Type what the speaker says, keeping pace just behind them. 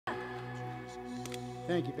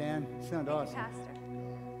Thank you, Van. You sound awesome. Pastor.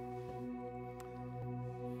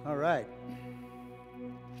 All right.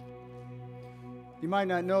 You might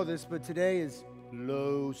not know this, but today is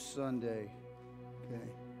Low Sunday. Okay.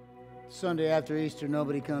 Sunday after Easter,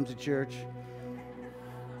 nobody comes to church.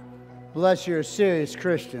 Unless you're a serious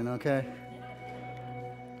Christian, okay?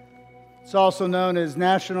 It's also known as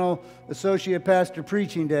National Associate Pastor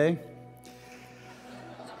Preaching Day.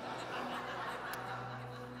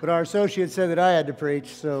 But our associate said that I had to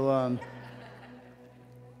preach, so...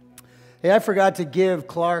 Hey, I forgot to give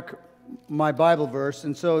Clark my Bible verse,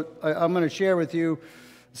 and so I'm going to share with you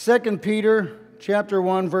 2 Peter chapter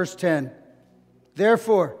 1, verse 10.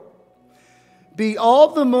 Therefore, be all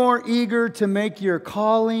the more eager to make your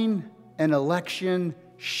calling and election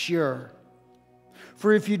sure.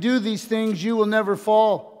 For if you do these things, you will never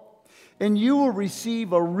fall, and you will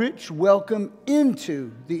receive a rich welcome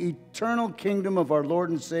into the eternal kingdom of our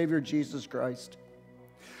Lord and Savior, Jesus Christ.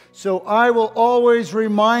 So I will always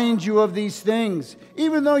remind you of these things,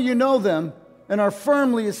 even though you know them and are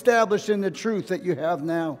firmly established in the truth that you have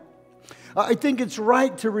now. I think it's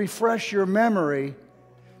right to refresh your memory,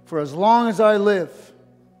 for as long as I live,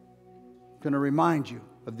 I'm going to remind you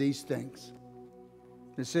of these things.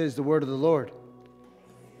 This is the word of the Lord.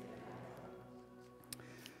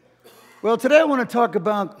 Well, today I want to talk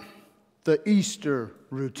about the Easter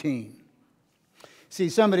routine. See,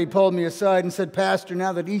 somebody pulled me aside and said, Pastor,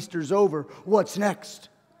 now that Easter's over, what's next?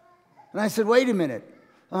 And I said, wait a minute.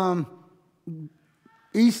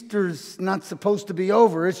 Easter's not supposed to be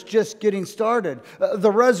over. It's just getting started.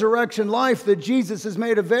 The resurrection life that Jesus has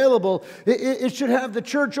made available, it should have the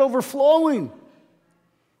church overflowing.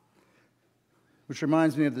 Which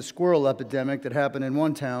reminds me of the squirrel epidemic that happened in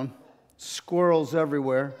one town. Squirrels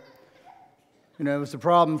everywhere. You know, it was a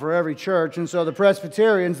problem for every church. And so the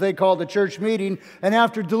Presbyterians, they called the church meeting, and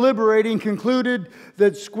after deliberating, concluded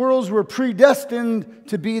that squirrels were predestined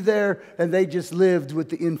to be there, and they just lived with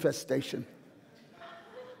the infestation.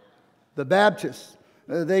 The Baptists,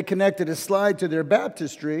 they connected a slide to their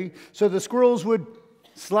baptistry, so the squirrels would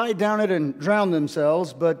slide down it and drown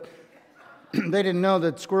themselves, but they didn't know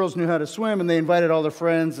that squirrels knew how to swim, and they invited all their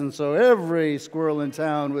friends, and so every squirrel in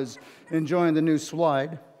town was enjoying the new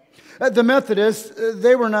slide. The Methodists,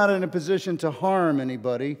 they were not in a position to harm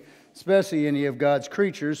anybody, especially any of God's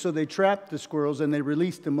creatures, so they trapped the squirrels and they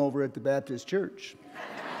released them over at the Baptist church.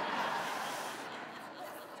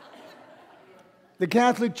 The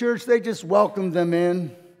Catholic Church, they just welcomed them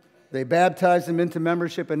in. They baptized them into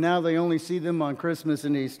membership, and now they only see them on Christmas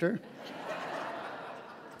and Easter.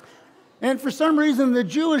 And for some reason, the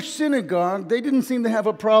Jewish synagogue, they didn't seem to have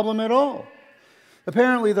a problem at all.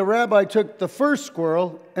 Apparently, the rabbi took the first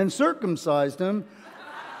squirrel and circumcised him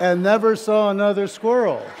and never saw another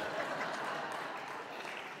squirrel.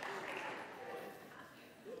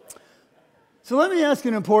 So let me ask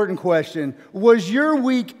you an important question. Was your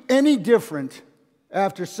week any different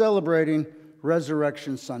after celebrating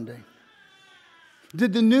Resurrection Sunday?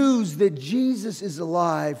 Did the news that Jesus is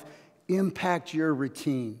alive impact your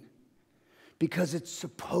routine? Because it's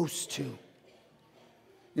supposed to.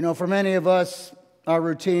 You know, for many of us, our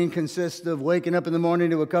routine consists of waking up in the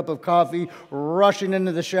morning to a cup of coffee, rushing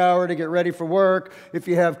into the shower to get ready for work. If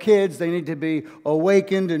you have kids, they need to be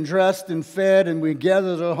awakened and dressed and fed, and we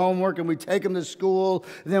gather their homework and we take them to school.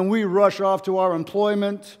 Then we rush off to our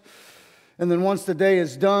employment. And then once the day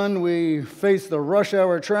is done, we face the rush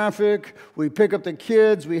hour traffic. We pick up the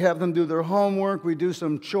kids. We have them do their homework. We do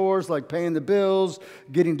some chores like paying the bills,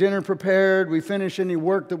 getting dinner prepared. We finish any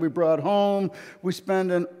work that we brought home. We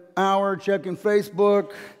spend an hour checking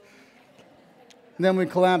Facebook. And then we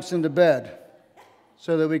collapse into bed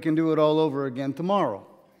so that we can do it all over again tomorrow.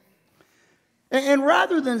 And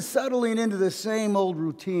rather than settling into the same old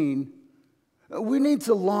routine, we need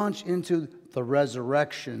to launch into the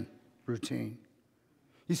resurrection routine.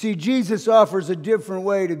 You see, Jesus offers a different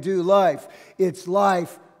way to do life. It's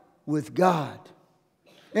life with God.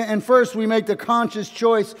 And first, we make the conscious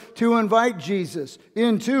choice to invite Jesus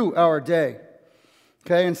into our day.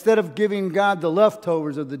 Okay, instead of giving God the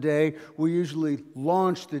leftovers of the day, we usually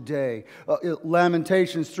launch the day.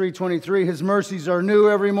 Lamentations 3:23, His mercies are new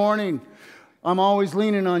every morning. I'm always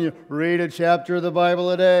leaning on you. Read a chapter of the Bible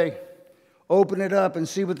a day. Open it up and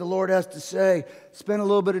see what the Lord has to say. Spend a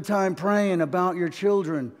little bit of time praying about your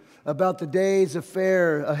children, about the day's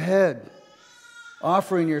affair ahead,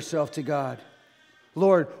 offering yourself to God.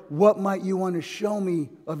 Lord, what might you want to show me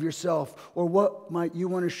of yourself? Or what might you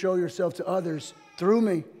want to show yourself to others through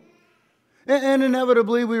me? And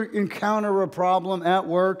inevitably, we encounter a problem at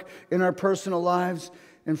work, in our personal lives.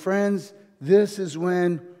 And friends, this is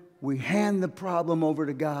when we hand the problem over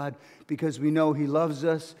to God because we know He loves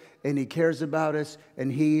us and He cares about us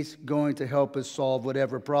and He's going to help us solve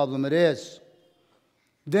whatever problem it is.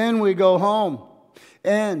 Then we go home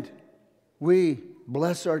and we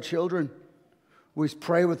bless our children. We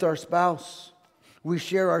pray with our spouse. We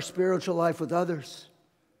share our spiritual life with others.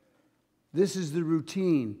 This is the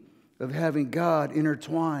routine of having God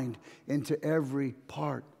intertwined into every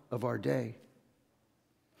part of our day.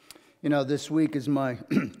 You know, this week is my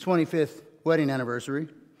 25th wedding anniversary.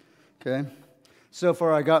 Okay? So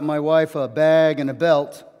far, I got my wife a bag and a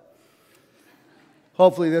belt.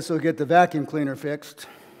 Hopefully, this will get the vacuum cleaner fixed.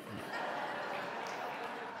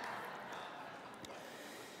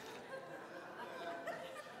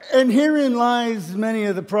 And herein lies many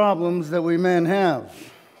of the problems that we men have,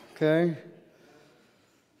 okay?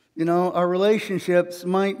 You know, our relationships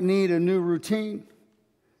might need a new routine.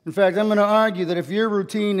 In fact, I'm going to argue that if your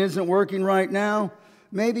routine isn't working right now,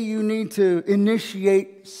 maybe you need to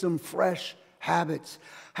initiate some fresh habits.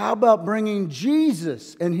 How about bringing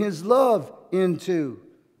Jesus and His love into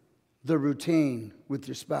the routine with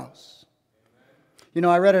your spouse? You know,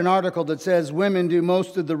 I read an article that says women do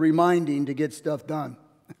most of the reminding to get stuff done.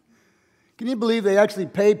 Can you believe they actually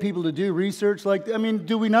pay people to do research like that? I mean,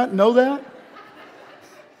 do we not know that?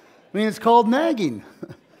 I mean, it's called nagging.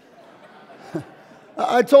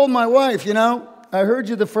 I told my wife, you know, I heard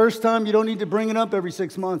you the first time, you don't need to bring it up every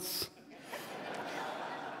 6 months.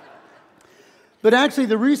 But actually,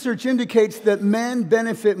 the research indicates that men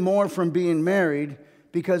benefit more from being married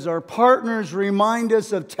because our partners remind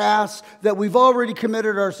us of tasks that we've already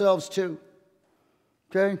committed ourselves to.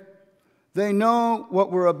 Okay? They know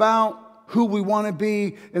what we're about, who we want to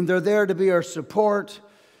be, and they're there to be our support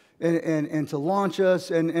and to launch us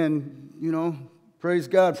and, you know, praise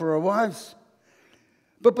God for our wives.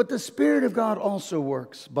 But the Spirit of God also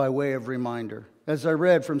works by way of reminder. As I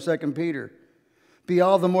read from 2 Peter, be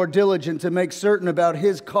all the more diligent to make certain about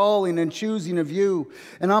His calling and choosing of you.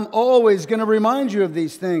 And I'm always going to remind you of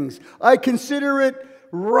these things. I consider it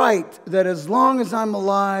right that as long as I'm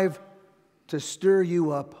alive, to stir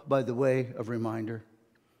you up by the way of reminder.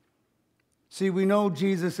 See, we know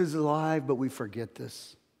Jesus is alive, but we forget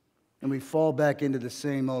this. And we fall back into the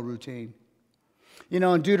same old routine. You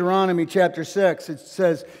know, in Deuteronomy chapter 6, it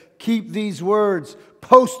says, keep these words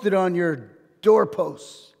posted on your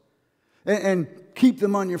doorposts and keep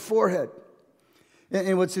them on your forehead.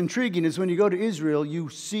 And what's intriguing is when you go to Israel, you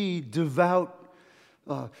see devout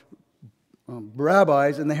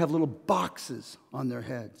rabbis, and they have little boxes on their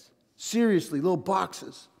heads. Seriously, little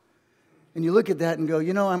boxes. And you look at that and go,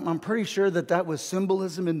 you know, I'm pretty sure that was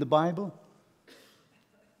symbolism in the Bible.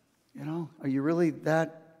 You know, are you really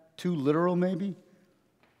that too literal maybe?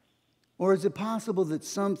 Or is it possible that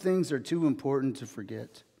some things are too important to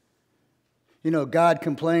forget? You know, God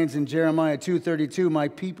complains in Jeremiah 2:32, my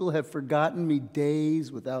people have forgotten me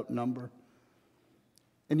days without number.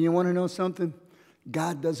 And you want to know something?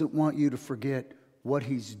 God doesn't want you to forget what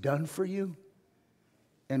He's done for you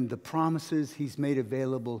and the promises He's made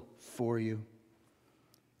available for you.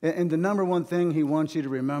 And the number one thing He wants you to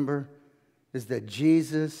remember is that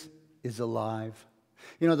Jesus is alive.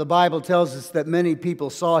 You know, the Bible tells us that many people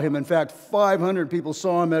saw Him. In fact, 500 people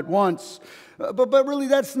saw Him at once. But really,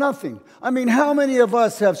 that's nothing. I mean, how many of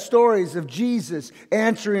us have stories of Jesus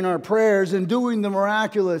answering our prayers and doing the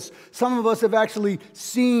miraculous? Some of us have actually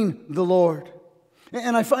seen the Lord.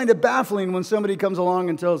 And I find it baffling when somebody comes along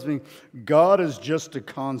and tells me, God is just a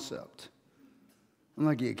concept. I'm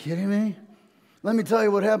like, are you kidding me? Let me tell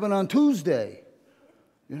you what happened on Tuesday.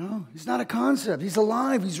 You know, He's not a concept. He's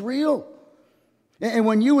alive. He's real. And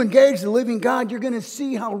when you engage the living God, you're going to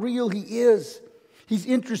see how real He is. He's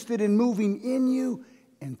interested in moving in you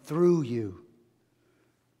and through you.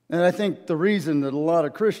 And I think the reason that a lot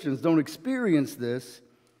of Christians don't experience this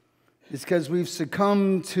is because we've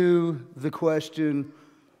succumbed to the question,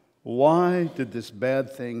 why did this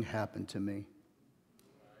bad thing happen to me?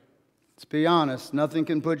 Let's be honest, nothing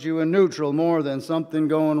can put you in neutral more than something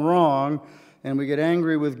going wrong, and we get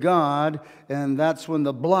angry with God, and that's when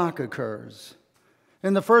the block occurs.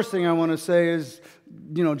 And the first thing I want to say is,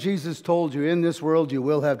 you know, Jesus told you, in this world you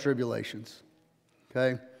will have tribulations,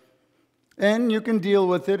 okay? And you can deal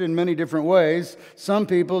with it in many different ways. Some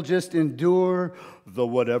people just endure the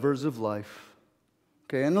whatevers of life,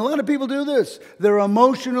 okay? And a lot of people do this. They're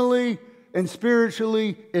emotionally and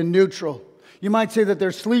spiritually in neutral. You might say that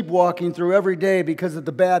they're sleepwalking through every day because of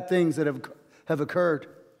the bad things that have occurred.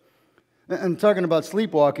 And talking about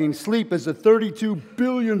sleepwalking, sleep is a $32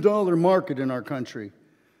 billion market in our country.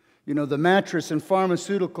 You know, the mattress and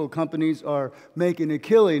pharmaceutical companies are making a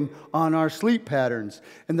killing on our sleep patterns.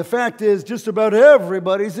 And the fact is, just about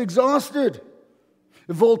everybody's exhausted.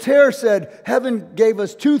 Voltaire said, heaven gave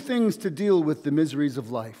us two things to deal with the miseries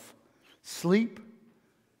of life: sleep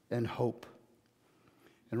and hope.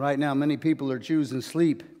 And right now, many people are choosing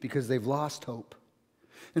sleep because they've lost hope.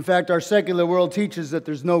 In fact, our secular world teaches that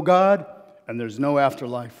there's no God and there's no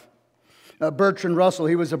afterlife. Bertrand Russell,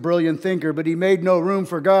 he was a brilliant thinker, but he made no room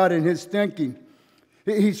for God in his thinking.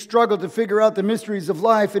 He struggled to figure out the mysteries of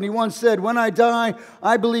life, and he once said, "When I die,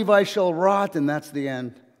 I believe I shall rot, and that's the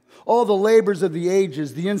end. All the labors of the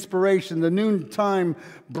ages, the inspiration, the noontime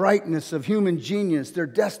brightness of human genius, they're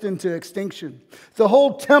destined to extinction. The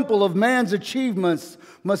whole temple of man's achievements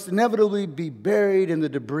must inevitably be buried in the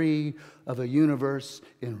debris of a universe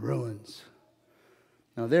in ruins."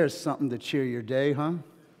 Now there's something to cheer your day, huh?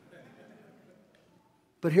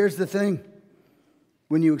 But here's the thing.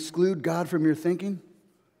 When you exclude God from your thinking,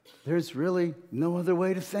 there's really no other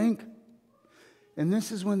way to think. And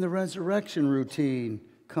this is when the resurrection routine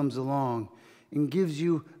comes along and gives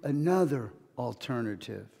you another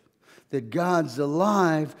alternative. That God's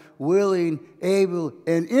alive, willing, able,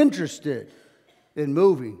 and interested in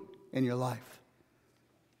moving in your life.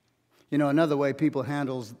 You know, another way people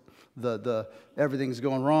handle the everything's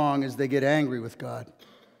going wrong is they get angry with God.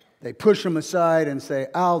 They push him aside and say,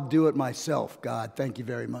 "I'll do it myself, God. Thank you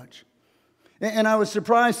very much." And I was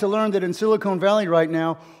surprised to learn that in Silicon Valley right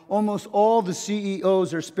now, almost all the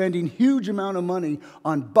CEOs are spending huge amount of money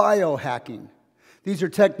on biohacking. These are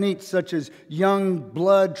techniques such as young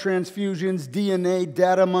blood transfusions, DNA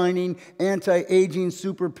data mining, anti-aging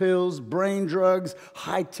super pills, brain drugs,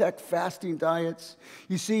 high-tech fasting diets.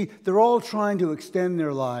 You see, they're all trying to extend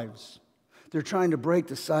their lives. They're trying to break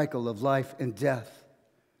the cycle of life and death.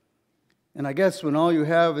 And I guess when all you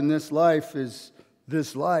have in this life is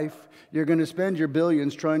this life, you're going to spend your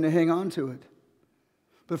billions trying to hang on to it.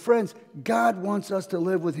 But friends, God wants us to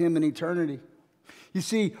live with him in eternity. You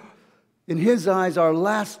see, in his eyes, our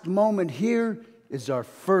last moment here is our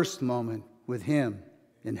first moment with him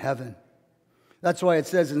in heaven. That's why it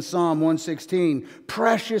says in Psalm 116,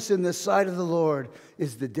 "Precious in the sight of the Lord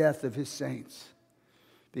is the death of his saints."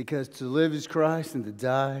 Because to live is Christ and to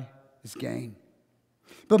die is gain.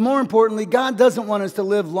 But more importantly, God doesn't want us to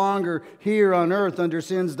live longer here on earth under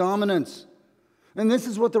sin's dominance. And this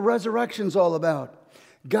is what the resurrection's all about.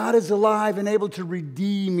 God is alive and able to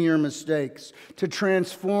redeem your mistakes, to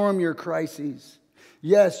transform your crises.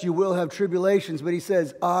 Yes, you will have tribulations, but he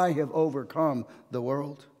says, "I have overcome the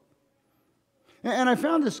world." And I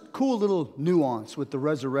found this cool little nuance with the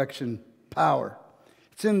resurrection power.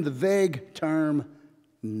 It's in the vague term,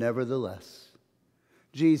 "nevertheless."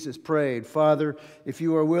 Jesus prayed, "Father, if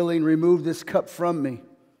you are willing, remove this cup from me.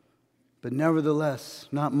 But nevertheless,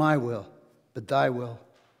 not my will, but thy will."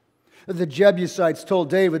 The Jebusites told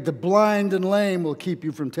David, "The blind and lame will keep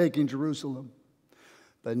you from taking Jerusalem."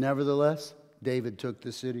 But nevertheless, David took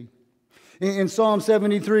the city. In Psalm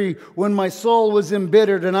 73, "When my soul was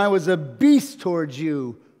embittered and I was a beast towards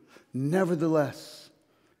you, nevertheless,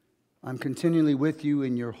 I'm continually with you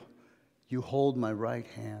and you hold my right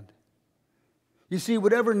hand." You see,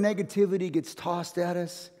 whatever negativity gets tossed at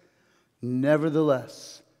us,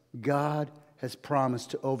 nevertheless, God has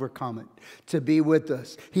promised to overcome it, to be with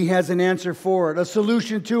us. He has an answer for it, a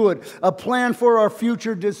solution to it, a plan for our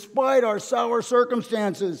future despite our sour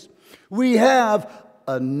circumstances. We have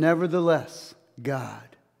a nevertheless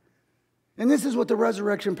God. And this is what the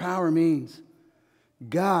resurrection power means.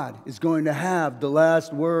 God is going to have the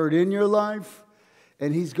last word in your life,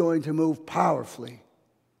 and he's going to move powerfully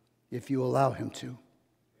if you allow him to.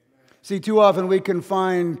 See, too often we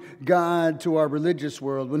confine God to our religious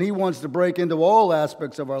world when he wants to break into all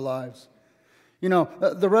aspects of our lives. You know,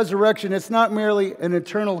 the resurrection, it's not merely an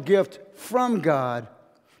eternal gift from God.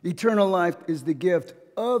 Eternal life is the gift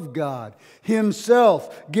of God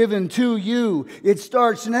himself given to you. It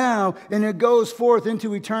starts now and it goes forth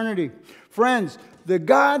into eternity. Friends, the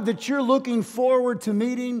God that you're looking forward to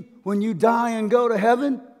meeting when you die and go to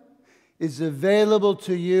heaven is available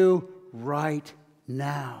to you right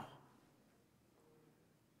now.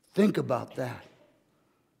 Think about that.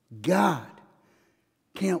 God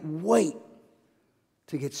can't wait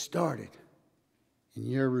to get started in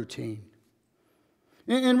your routine.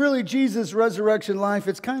 And really, Jesus' resurrection life,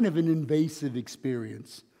 it's kind of an invasive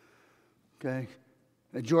experience. Okay?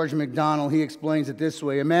 George MacDonald, he explains it this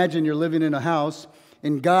way. Imagine you're living in a house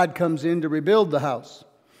and God comes in to rebuild the house.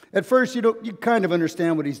 At first, you kind of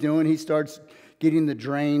understand what he's doing. He starts getting the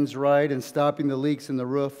drains right and stopping the leaks in the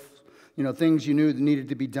roof. You know, things you knew that needed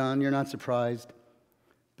to be done. You're not surprised.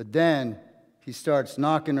 But then he starts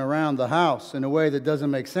knocking around the house in a way that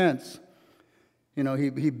doesn't make sense. You know,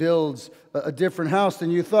 he builds a different house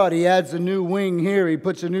than you thought. He adds a new wing here. He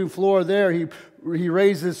puts a new floor there. He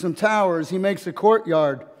raises some towers. He makes a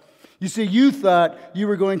courtyard. You see, you thought you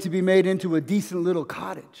were going to be made into a decent little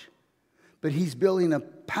cottage. But he's building a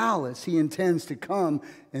palace he intends to come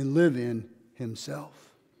and live in himself.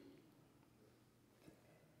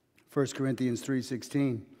 1 Corinthians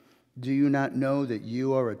 3:16. Do you not know that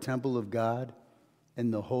you are a temple of God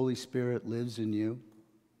and the Holy Spirit lives in you?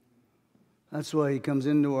 That's why he comes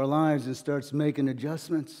into our lives and starts making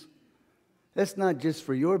adjustments. That's not just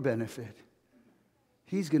for your benefit.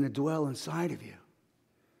 He's going to dwell inside of you.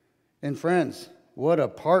 And friends, what a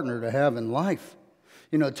partner to have in life.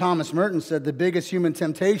 You know, Thomas Merton said the biggest human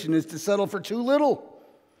temptation is to settle for too little.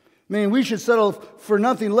 I mean, we should settle for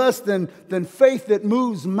nothing less than faith that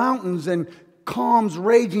moves mountains and calms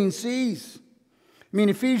raging seas. I mean,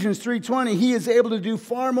 Ephesians 3:20, he is able to do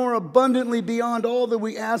far more abundantly beyond all that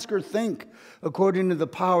we ask or think, according to the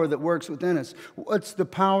power that works within us. What's the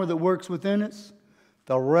power that works within us?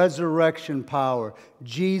 The resurrection power.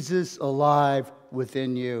 Jesus alive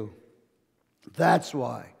within you. That's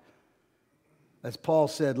why, as Paul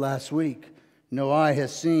said last week, no eye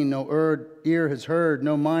has seen, no ear has heard,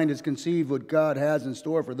 no mind has conceived what God has in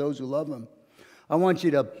store for those who love him. I want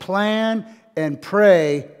you to plan and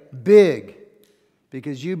pray big,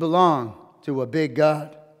 because you belong to a big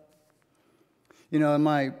God. You know, in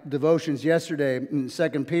my devotions yesterday, in 2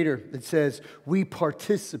 Peter, it says, we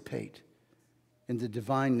participate in the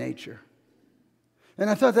divine nature. And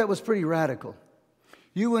I thought that was pretty radical.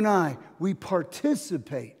 You and I, we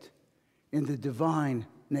participate in the divine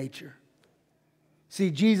nature. See,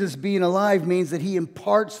 Jesus being alive means that he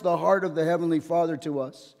imparts the heart of the Heavenly Father to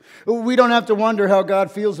us. We don't have to wonder how God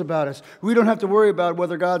feels about us. We don't have to worry about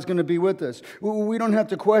whether God's going to be with us. We don't have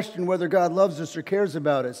to question whether God loves us or cares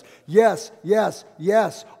about us. Yes, yes,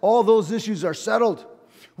 yes. All those issues are settled.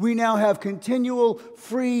 We now have continual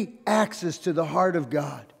free access to the heart of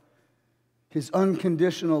God, his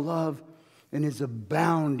unconditional love, and his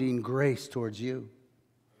abounding grace towards you.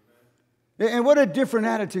 And what a different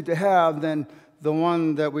attitude to have than the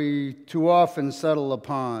one that we too often settle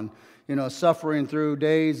upon, you know, suffering through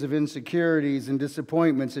days of insecurities and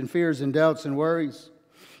disappointments and fears and doubts and worries.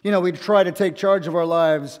 You know, we try to take charge of our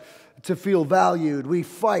lives to feel valued. We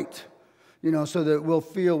fight, you know, so that we'll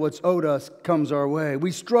feel what's owed us comes our way.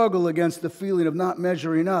 We struggle against the feeling of not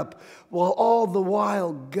measuring up, while all the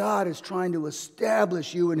while God is trying to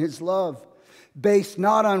establish you in his love, based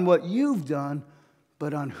not on what you've done,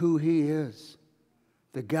 but on who he is,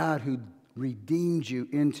 the God who redeemed you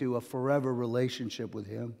into a forever relationship with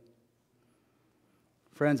him.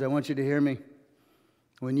 Friends, I want you to hear me.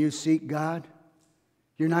 When you seek God,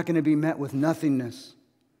 you're not going to be met with nothingness.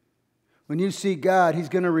 When you seek God, he's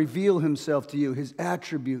going to reveal himself to you, his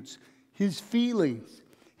attributes, his feelings,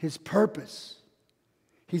 his purpose.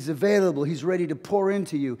 He's available. He's ready to pour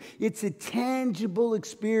into you. It's a tangible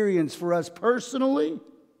experience for us personally,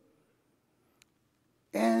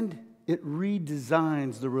 and it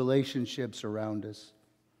redesigns the relationships around us.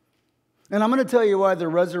 And I'm going to tell you why the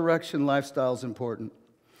resurrection lifestyle is important.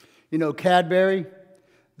 You know, Cadbury,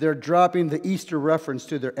 they're dropping the Easter reference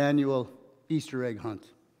to their annual Easter egg hunt.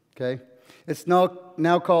 Okay? It's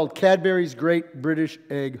now called Cadbury's Great British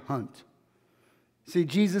Egg Hunt. See,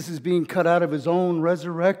 Jesus is being cut out of his own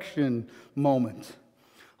resurrection moment.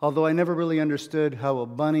 Although I never really understood how a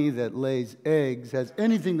bunny that lays eggs has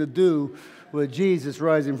anything to do with Jesus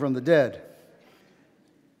rising from the dead.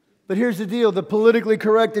 But here's the deal, the politically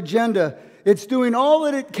correct agenda, it's doing all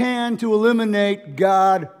that it can to eliminate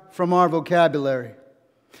God from our vocabulary.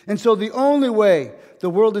 And so the only way the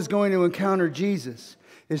world is going to encounter Jesus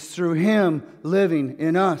is through him living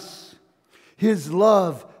in us, his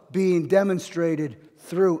love being demonstrated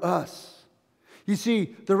through us. You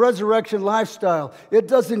see, the resurrection lifestyle, it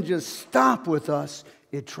doesn't just stop with us,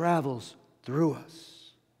 it travels through us.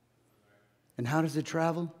 And how does it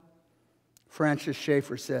travel? Francis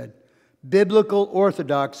Schaeffer said, biblical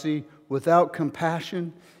orthodoxy without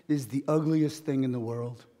compassion is the ugliest thing in the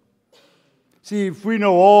world. See, if we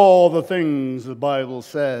know all the things the Bible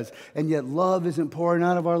says, and yet love isn't pouring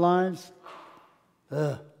out of our lives,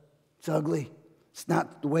 it's ugly. It's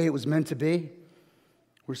not the way it was meant to be.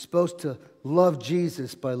 We're supposed to love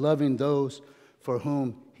Jesus by loving those for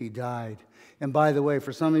whom he died. And by the way,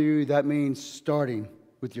 for some of you, that means starting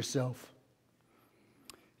with yourself.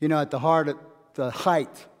 You know, at the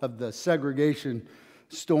height of the segregation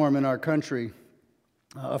storm in our country,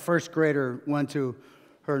 a first grader went to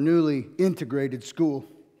her newly integrated school.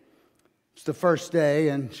 It's the first day,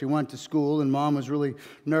 and she went to school, and Mom was really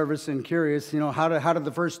nervous and curious, how did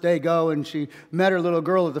the first day go? And she met her little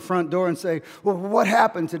girl at the front door and say, "Well, what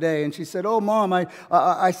happened today?" And she said, "Oh, Mom,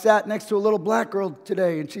 I sat next to a little black girl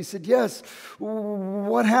today." And she said, "Yes,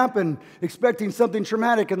 what happened?" Expecting something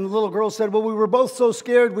traumatic. And the little girl said, "Well, we were both so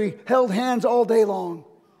scared, we held hands all day long."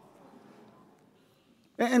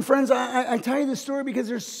 And friends, I tell you this story because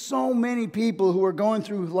there's so many people who are going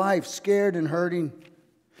through life scared and hurting.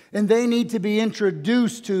 And they need to be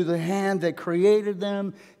introduced to the hand that created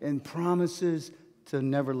them and promises to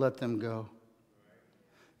never let them go.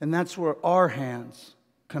 And that's where our hands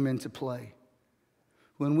come into play.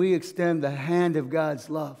 When we extend the hand of God's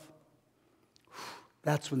love,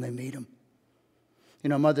 that's when they meet Him.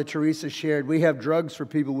 Mother Teresa shared, we have drugs for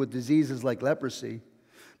people with diseases like leprosy,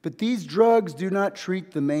 but these drugs do not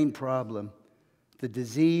treat the main problem, the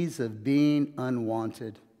disease of being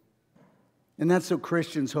unwanted. And that's what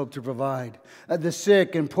Christians hope to provide. The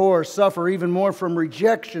sick and poor suffer even more from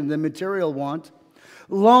rejection than material want.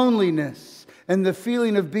 Loneliness and the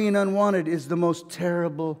feeling of being unwanted is the most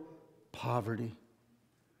terrible poverty.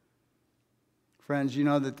 Friends, you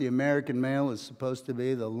know that the American male is supposed to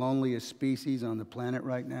be the loneliest species on the planet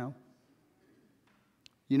right now?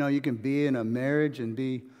 You can be in a marriage and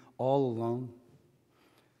be all alone.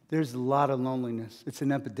 There's a lot of loneliness. It's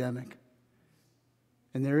an epidemic.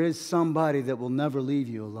 And there is somebody that will never leave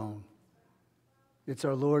you alone. It's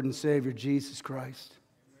our Lord and Savior, Jesus Christ.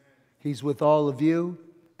 He's with all of you,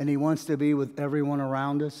 and He wants to be with everyone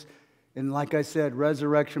around us. And like I said,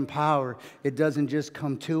 resurrection power, it doesn't just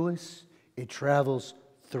come to us, it travels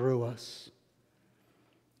through us.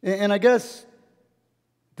 And I guess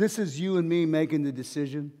this is you and me making the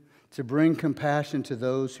decision to bring compassion to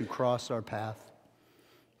those who cross our path.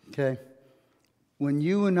 Okay? When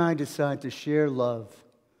you and I decide to share love,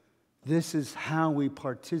 this is how we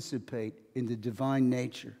participate in the divine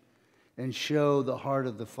nature and show the heart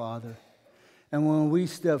of the Father. And when we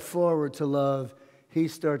step forward to love, He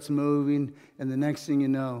starts moving, and the next thing you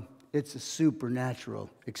know, it's a supernatural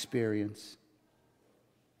experience.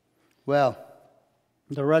 Well,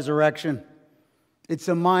 the resurrection, it's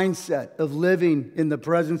a mindset of living in the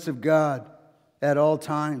presence of God at all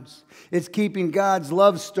times. It's keeping God's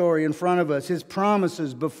love story in front of us, His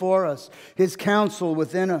promises before us, His counsel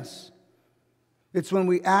within us. It's when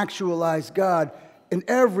we actualize God in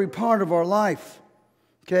every part of our life.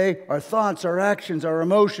 Okay? Our thoughts, our actions, our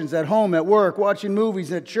emotions, at home, at work, watching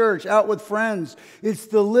movies, at church, out with friends. It's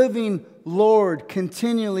the living Lord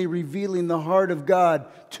continually revealing the heart of God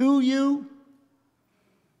to you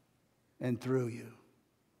and through you.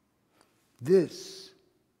 This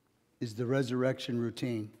is the resurrection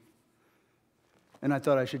routine. And I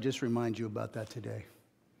thought I should just remind you about that today.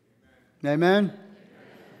 Amen?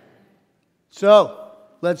 So,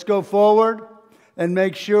 let's go forward and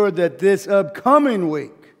make sure that this upcoming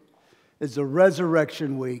week is a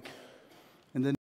resurrection week. And then